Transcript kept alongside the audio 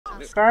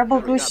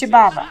Garble goose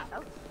shababa.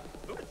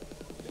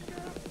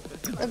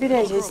 Look at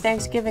this, it's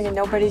Thanksgiving and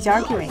nobody's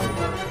arguing.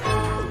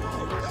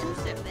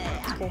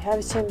 Okay,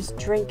 have Sims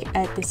drink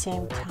at the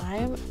same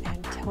time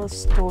and tell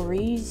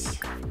stories.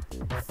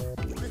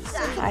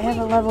 I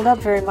haven't leveled up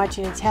very much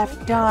and it's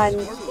half done.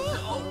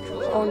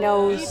 Oh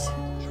noes.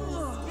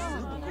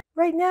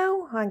 Right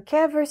now on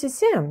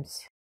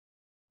catvssims.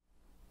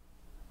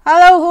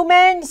 Hello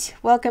humans!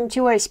 Welcome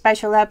to a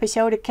special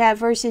episode of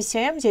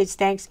catvssims. It's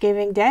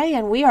Thanksgiving Day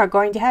and we are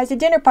going to have a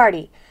dinner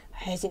party. I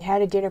hasn't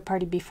had a dinner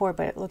party before,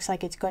 but it looks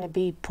like it's going to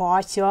be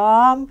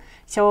awesome.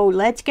 So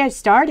let's get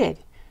started.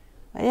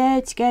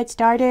 Let's get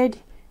started.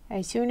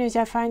 As soon as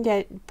I find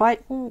that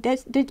button,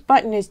 this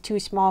button is too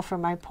small for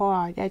my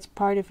paw. That's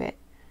part of it.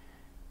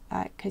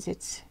 Cause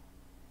it's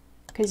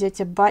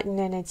a button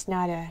and it's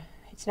not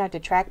the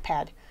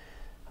trackpad.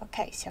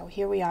 Okay, so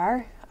here we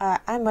are.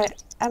 I'm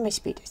gonna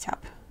speed this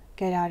up.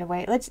 Get out of the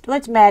way.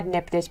 Let's mad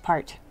nip this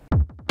part.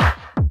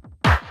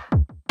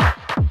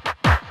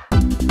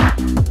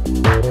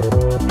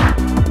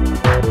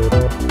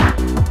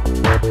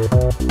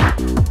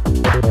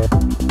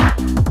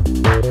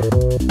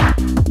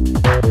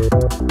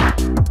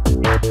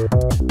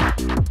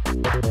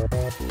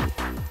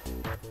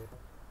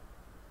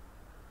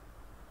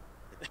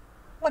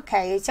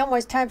 Okay, it's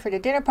almost time for the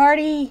dinner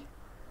party.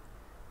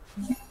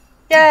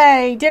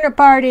 Yay, dinner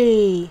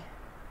party!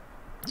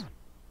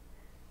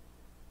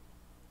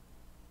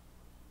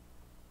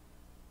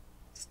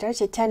 Starts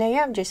at 10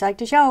 a.m. just like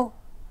the show.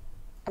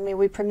 I mean,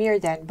 we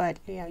premiered then, but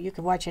you know, you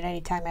can watch it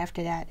anytime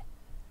after that.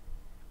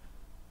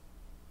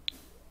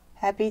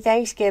 Happy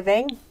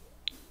Thanksgiving.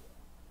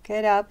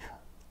 Get up,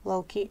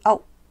 Loki.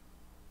 Oh,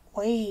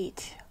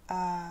 wait.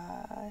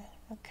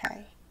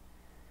 Okay.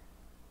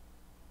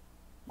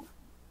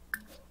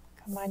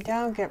 Come on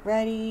down, get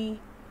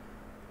ready.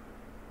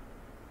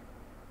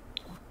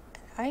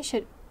 I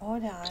should,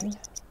 hold on.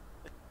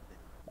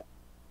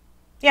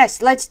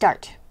 Yes, let's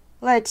start.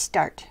 Let's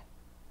start.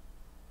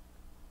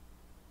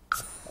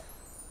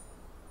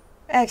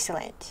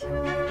 Excellent. Okay,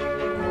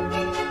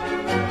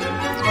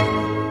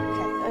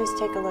 let's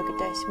take a look at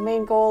this.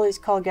 Main goal is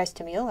call guest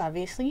to meal,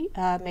 obviously.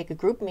 Make a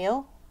group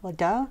meal. Well,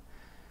 duh.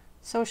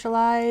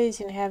 Socialize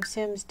and have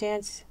Sims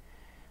dance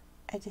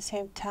at the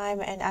same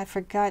time. And I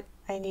forgot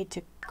I need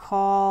to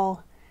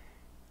call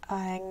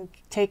and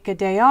take a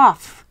day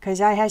off because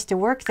I has to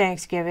work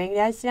Thanksgiving.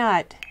 That's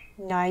not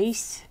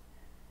nice.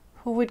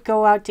 Who would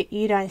go out to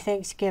eat on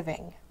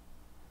Thanksgiving?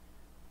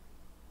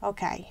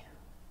 Okay.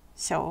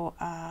 So,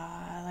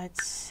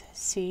 let's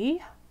see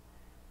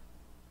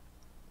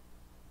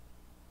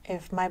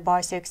if my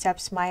boss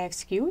accepts my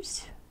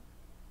excuse.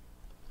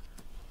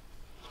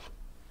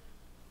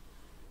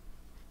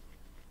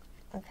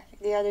 Okay.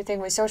 The other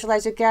thing was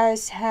socialize with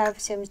guests, have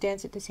Sims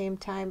dance at the same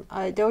time.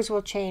 Those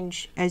will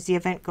change as the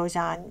event goes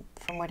on,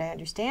 from what I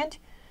understand.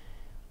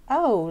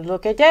 Oh,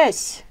 look at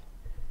this.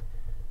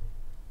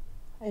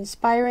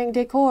 Inspiring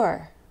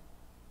decor.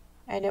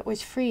 And it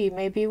was free.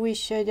 Maybe we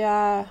should,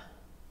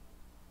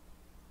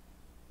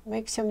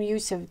 make some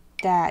use of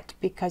that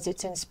because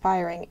it's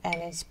inspiring,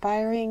 and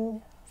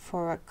inspiring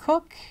for a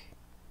cook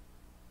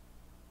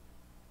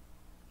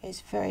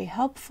is very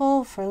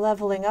helpful for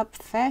leveling up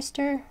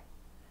faster.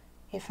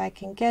 If I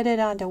can get it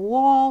on the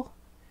wall,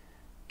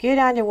 get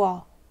on the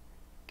wall,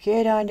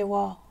 get on the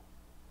wall,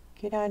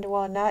 get on the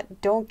wall,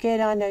 don't get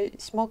on the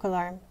smoke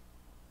alarm.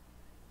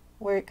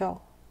 Where'd it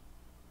go?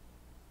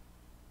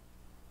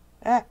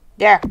 Ah,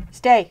 there,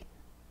 stay.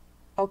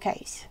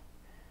 Okay.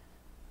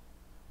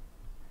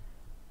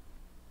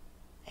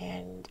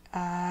 And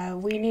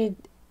we need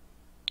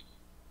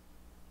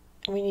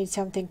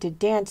something to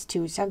dance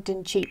to,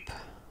 something cheap.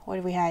 What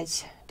do we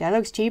have? That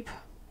looks cheap.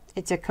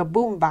 It's a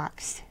kaboom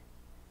box.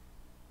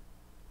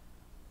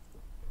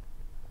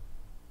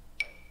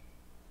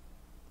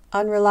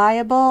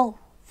 Unreliable.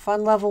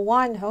 Fun level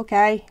 1.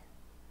 Okay.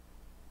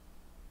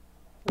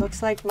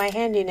 Looks like my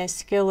handiness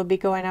skill will be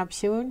going up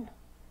soon.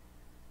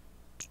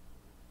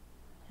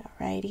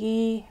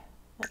 Alrighty.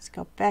 Let's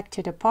go back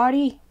to the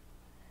party.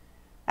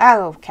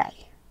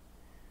 Okay.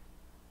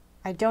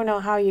 I don't know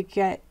how you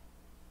get...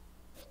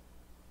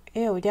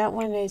 Ew, that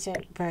one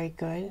isn't very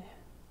good.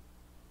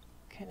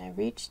 Can I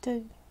reach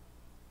the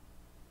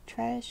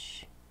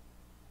trash?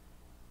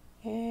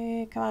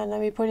 Come on,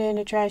 let me put it in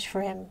the trash for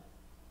him.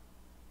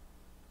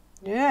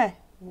 Yeah.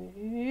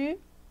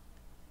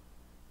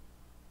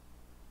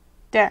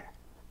 There.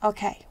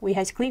 Okay, we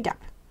has cleaned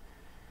up.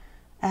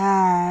 Okay,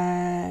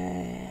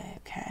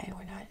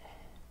 we're not...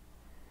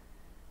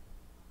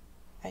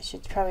 I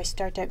should probably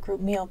start that group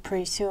meal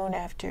pretty soon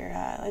after.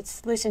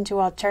 Let's listen to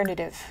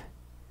alternative.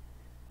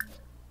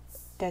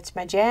 That's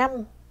my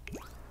jam.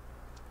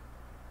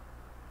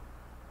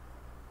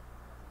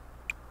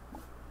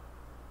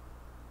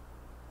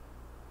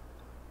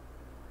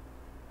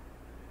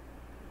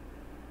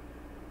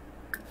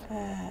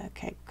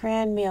 Okay,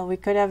 grand meal. We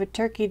could have a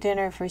turkey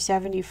dinner for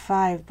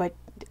 $75, but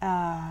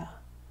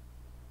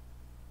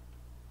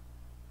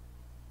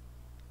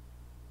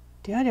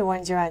the other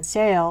ones are on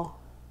sale.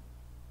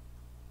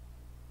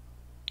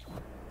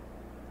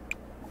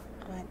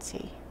 Let's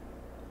see.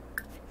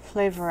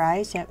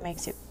 Flavorize, that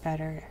makes it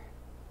better.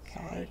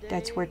 Okay,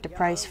 that's worth the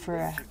price for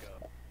a...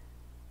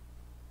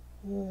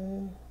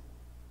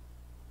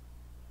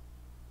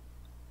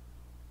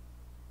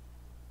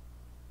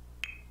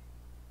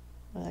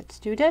 Let's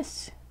do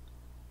this.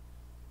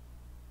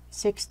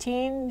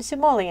 16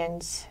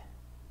 simoleons.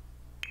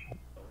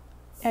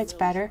 That's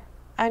better.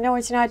 I know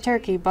it's not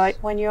turkey, but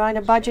when you're on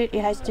a budget,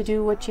 it has to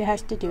do what you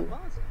has to do.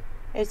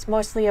 It's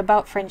mostly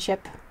about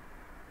friendship.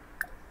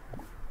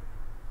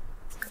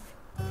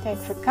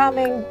 Thanks for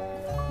coming.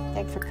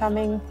 Thanks for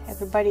coming.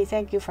 Everybody,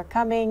 thank you for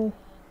coming.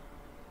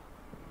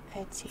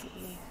 Let's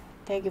see.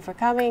 Thank you for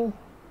coming.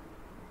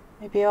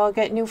 Maybe I'll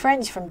get new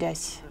friends from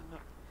this.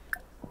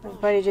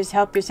 Everybody just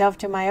help yourself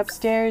to my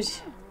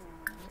upstairs.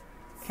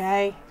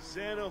 Okay.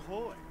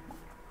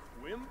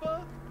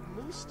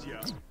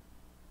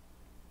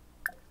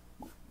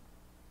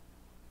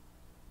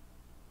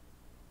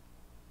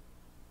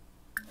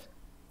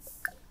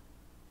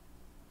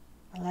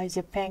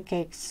 Eliza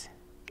pancakes.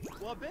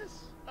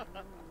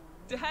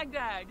 Dag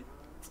dag.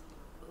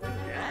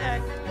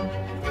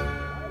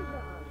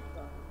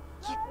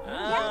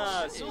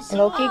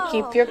 Loki,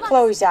 keep your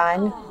clothes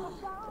on,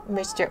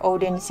 Mr.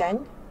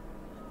 Odinson.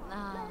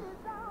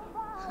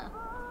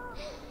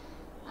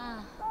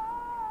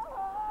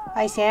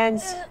 Hi,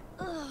 Sans.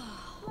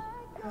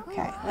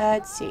 Okay,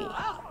 let's see.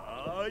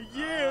 I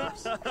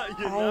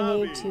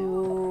need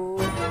to...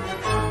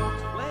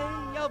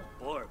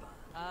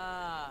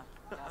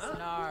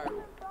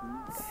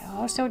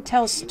 also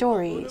tell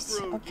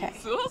stories. Okay.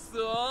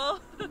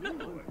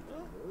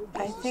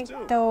 I think,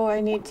 though,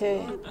 I need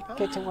to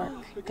get to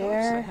work.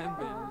 There.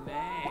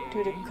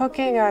 Do the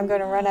cooking, or I'm going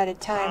to run out of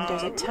time.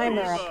 There's a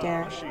timer up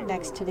there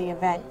next to the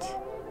event.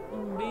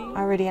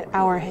 Already an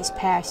hour has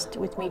passed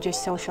with me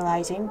just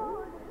socializing.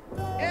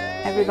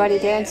 Everybody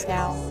dance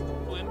now.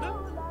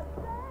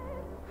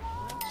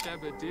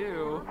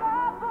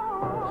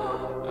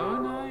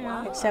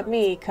 Except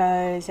me,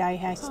 because I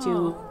has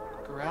to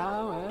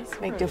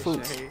make the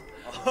food.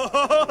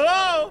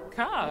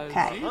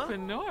 Okay.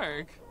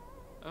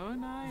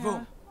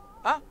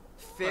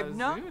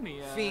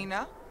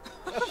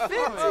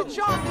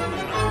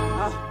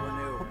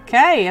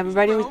 Okay,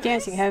 everybody was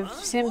dancing. Have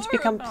Sims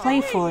become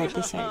playful at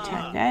the same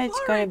time? That's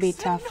going to be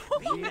tough.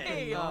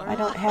 I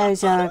don't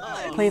have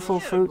playful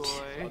fruit.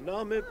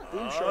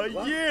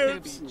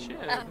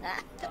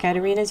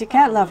 Katarina's a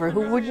cat lover.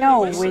 Who would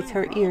know with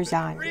her ears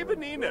on?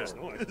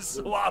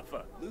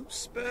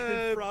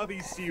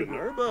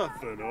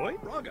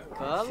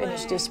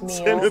 Finish this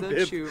meal.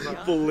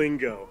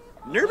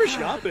 Nervous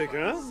topic,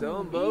 huh?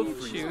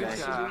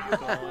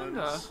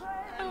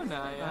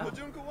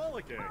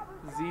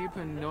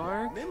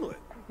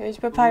 There's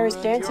Papyrus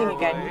dancing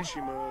again. I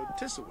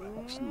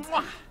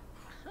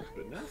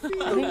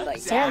think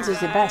Sans is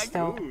the best,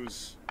 though.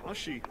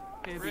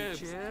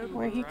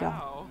 Where'd he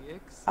go?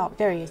 Oh,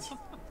 there he is.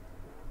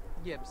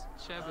 Get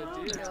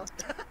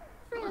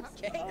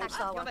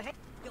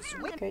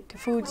the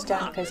food's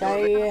done, because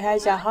I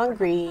has a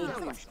hungry.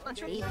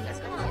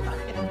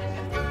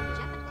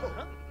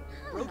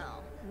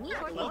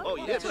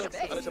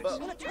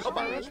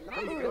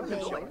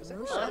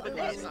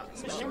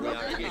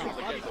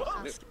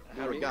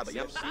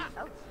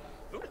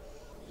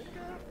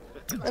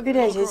 Look at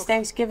this, it's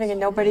Thanksgiving and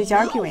nobody's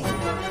arguing.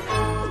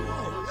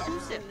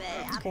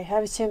 Okay,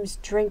 have Sims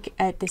drink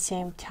at the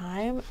same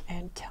time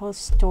and tell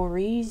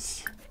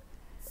stories.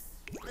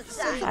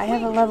 I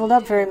haven't leveled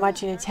up very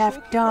much and it's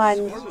half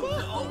done.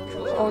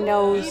 Oh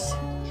noes.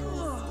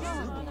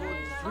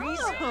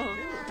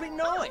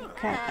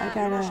 Okay, I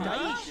gotta...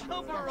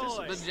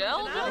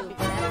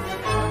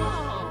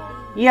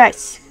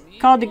 Yes!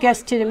 Called the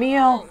guest to the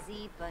meal.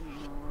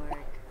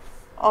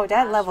 Oh,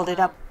 that leveled it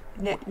up.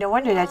 No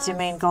wonder that's the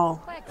main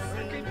goal.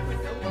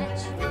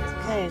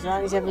 Okay, as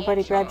long as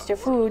everybody grabs their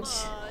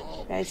foods.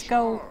 Let's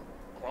go.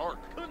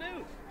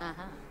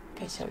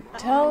 Okay, so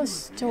tell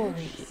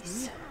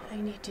stories. I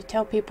need to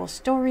tell people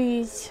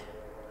stories.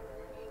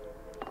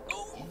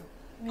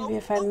 Maybe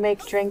if I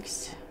make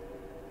drinks.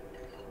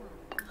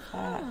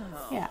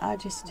 Yeah, I'll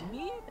just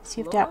see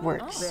if that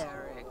works.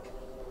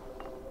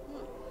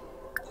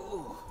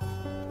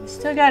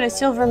 Still got a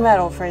silver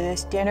medal for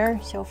this dinner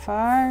so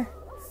far.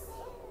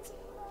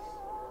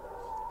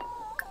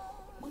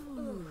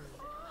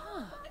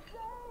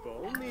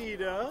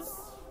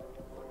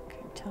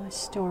 Okay, tell a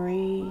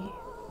story.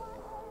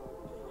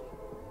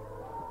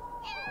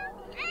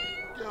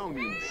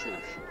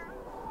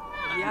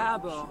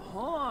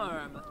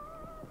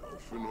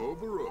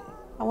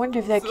 I wonder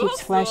if that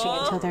keeps flashing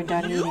until they're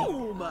done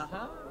eating. Well,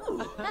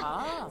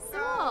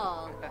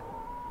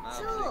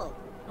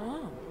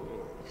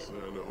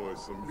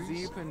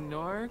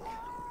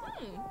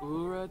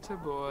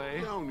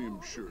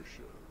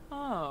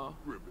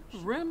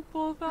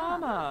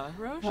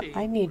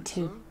 I need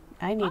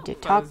to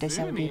talk to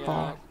some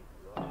people.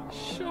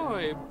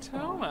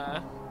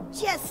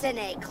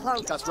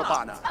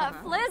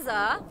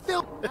 Flizza.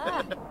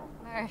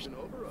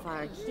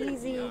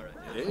 Farkizi,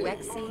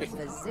 Wexy,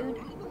 Fazoon.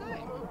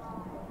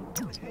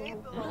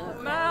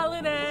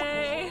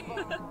 Malinae!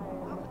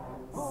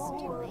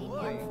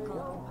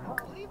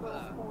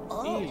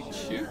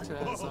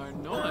 Chutas are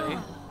noi.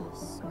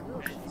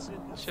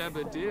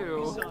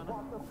 Chabadoo.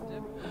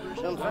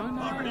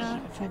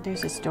 So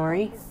there's a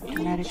story.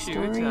 Dramatic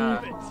story.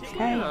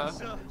 Okay.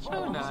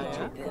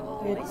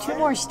 We have 2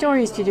 more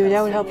stories to do.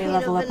 That would help me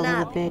level up a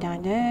little bit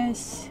on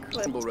this.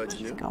 Let's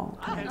go.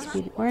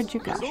 Where'd you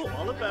go?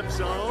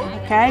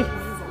 Okay.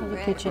 In the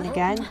kitchen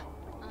again.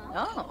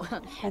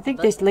 I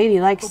think this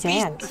lady likes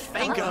sand.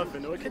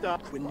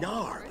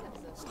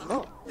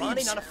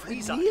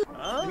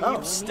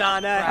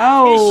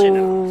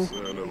 Oh,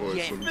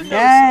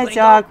 that's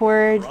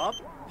awkward.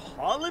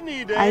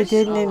 I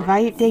didn't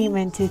invite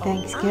Damon to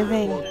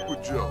Thanksgiving.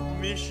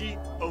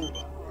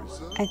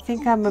 I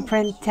think I'm gonna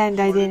pretend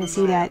I didn't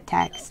see that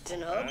text.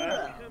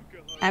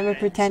 I'm gonna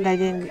pretend I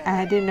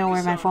didn't know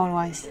where my phone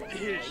was.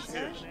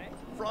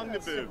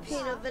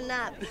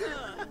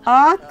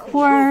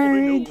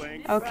 Awkward.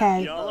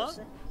 Okay.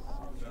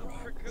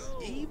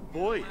 So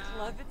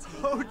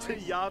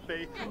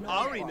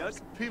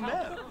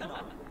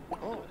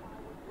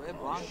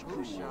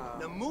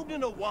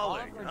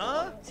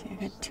you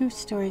got 2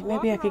 stories.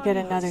 Maybe I could get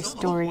another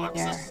story in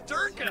there.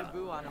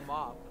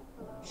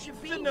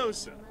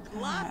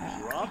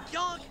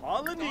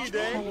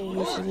 Honey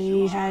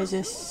usually has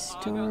a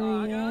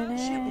story in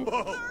it.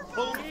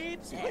 Okay.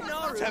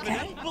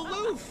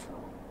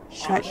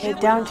 Cutting it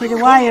down to the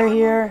wire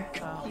here.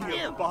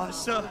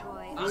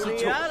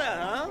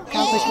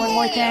 Accomplish one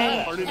more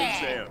thing.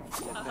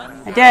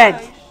 I did.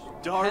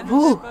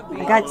 Ooh,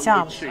 I got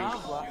some.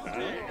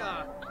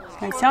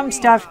 Got some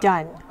stuff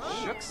done.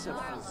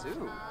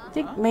 I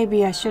think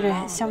maybe I should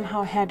have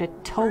somehow had a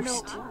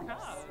toast.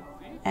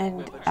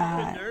 And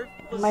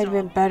it might have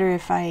been better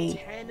if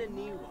I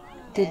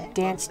did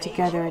dance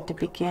together at the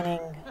beginning.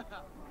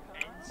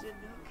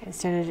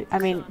 Instead of, I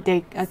mean,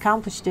 they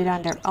accomplished it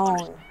on their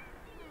own.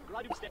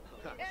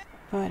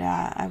 But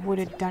I would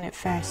have done it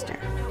faster.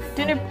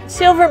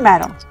 Silver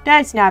medal.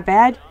 That's not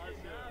bad.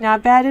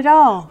 Not bad at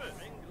all.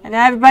 And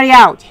now everybody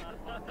out.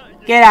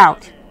 Get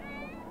out.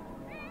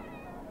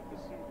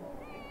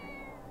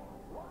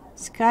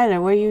 Skylar,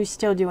 what are you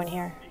still doing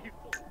here?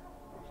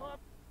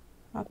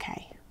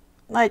 Okay.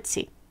 Let's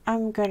see.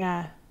 I'm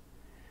gonna...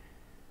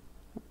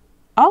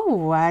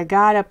 Oh, I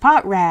got a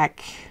pot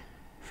rack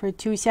for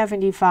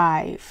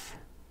 $2.75.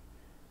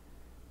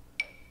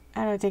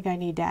 I don't think I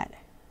need that.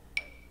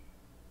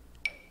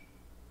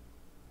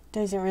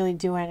 Doesn't really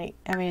do any...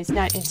 I mean, it's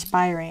not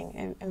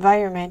inspiring.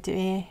 Environment,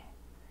 eh.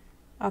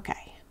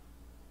 Okay.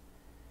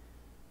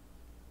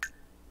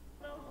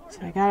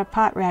 So I got a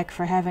pot rack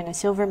for having a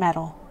silver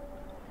medal.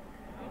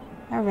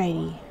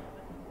 Alrighty.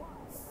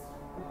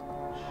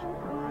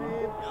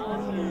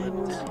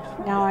 And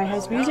now I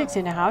has music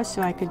in the house,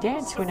 so I could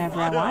dance whenever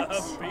I want.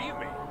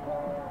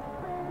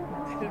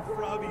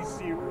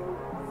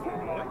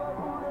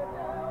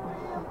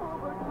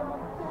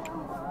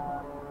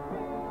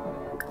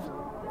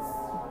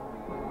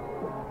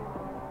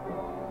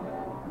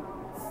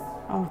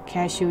 Oh,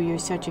 Cashew, you're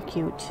such a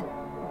cute.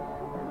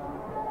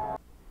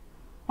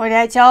 Well,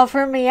 that's all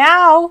for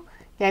meow.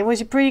 That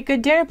was a pretty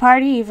good dinner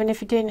party, even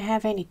if it didn't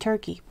have any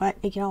turkey. But,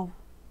 you know,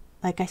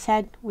 like I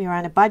said, we were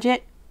on a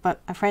budget,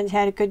 but my friends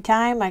had a good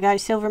time. I got a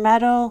silver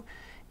medal,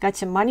 got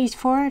some monies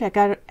for it. I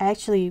got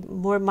actually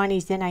more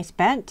monies than I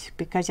spent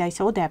because I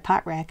sold that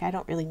pot rack. I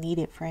don't really need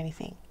it for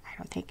anything, I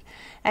don't think.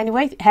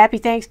 Anyway, happy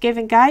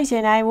Thanksgiving, guys,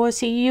 and I will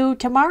see you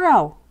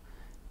tomorrow.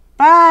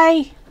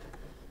 Bye!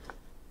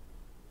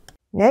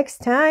 Next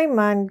time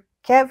on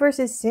Cat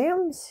vs.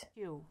 Sims.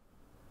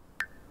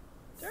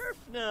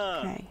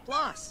 Okay.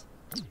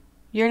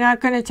 You're not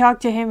going to talk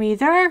to him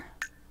either?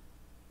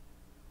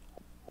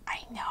 I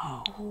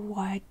know.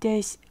 What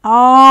this...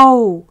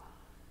 Oh!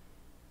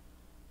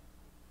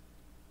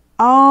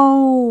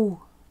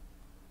 Oh!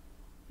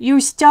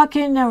 You're stuck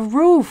in a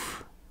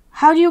roof.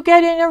 How do you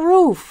get in a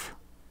roof?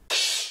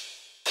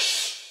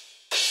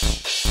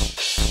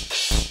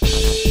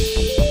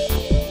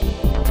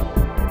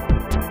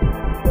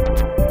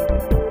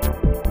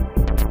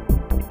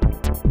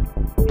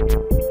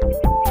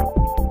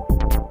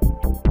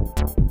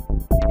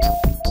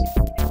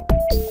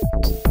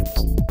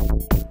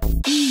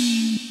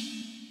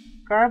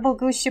 Garble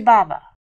Goose Shababa.